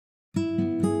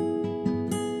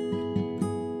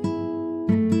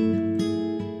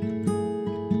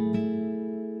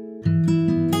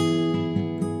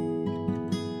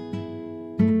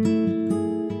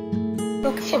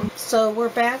So we're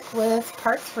back with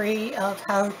part 3 of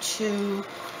how to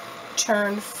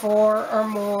turn 4 or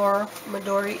more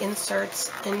Midori inserts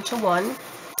into one.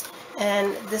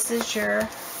 And this is your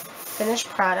finished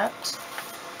product.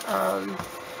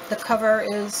 The cover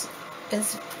is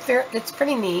it's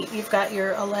pretty neat. You've got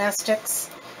your elastics.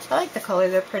 I like the color,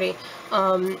 they're pretty.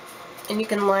 And you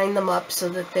can line them up so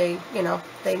that they,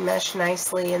 they mesh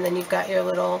nicely. And then you've got your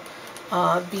little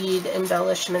bead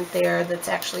embellishment there that's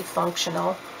actually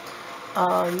functional.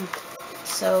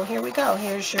 So here we go.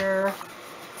 Here's your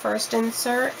first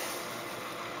insert,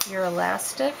 your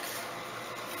elastic,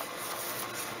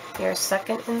 your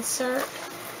second insert,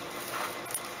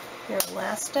 your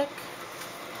elastic,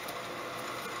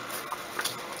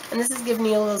 and this is giving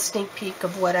you a little sneak peek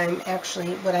of what I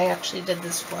actually did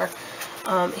this for.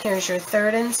 Here's your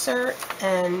third insert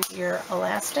and your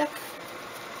elastic,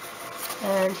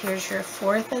 and here's your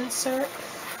fourth insert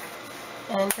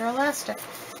and your elastic.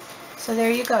 So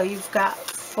there you go. You've got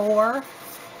 4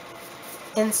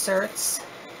 inserts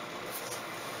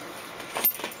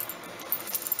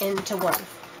into one.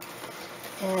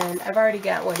 And I've already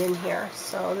got one in here,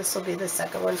 so this will be the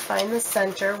second one. Find the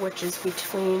center, which is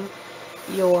between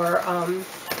your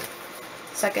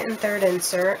second and third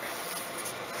insert,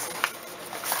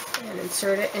 and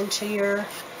insert it into your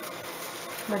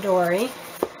Midori.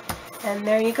 And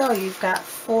there you go. You've got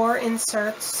 4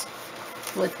 inserts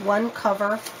with one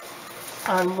cover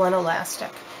on one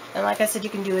elastic. And like I said, you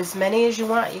can do as many as you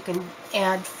want. You can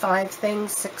add 5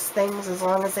 things, 6 things, as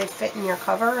long as they fit in your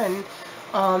cover and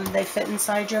they fit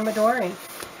inside your Midori.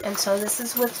 And so this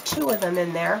is with 2 of them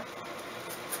in there.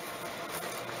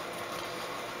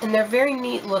 And they're very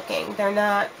neat looking. They're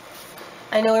not,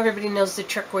 I know everybody knows the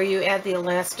trick where you add the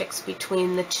elastics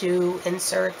between the 2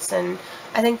 inserts, and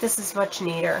I think this is much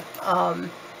neater.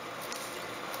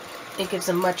 It gives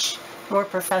a much more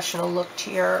professional look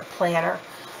to your planner.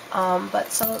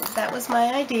 But so that was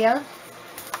my idea.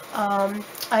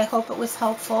 I hope it was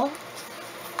helpful.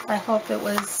 I hope it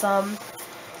was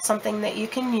something that you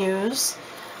can use.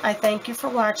 I thank you for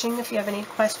watching. If you have any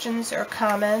questions or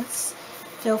comments,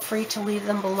 feel free to leave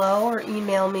them below or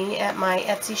email me at my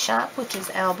Etsy shop, which is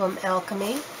Album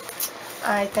Alchemy.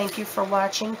 I thank you for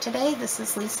watching today. This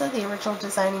is Lisa, the Original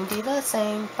Designing Diva,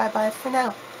 saying bye-bye for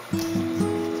now.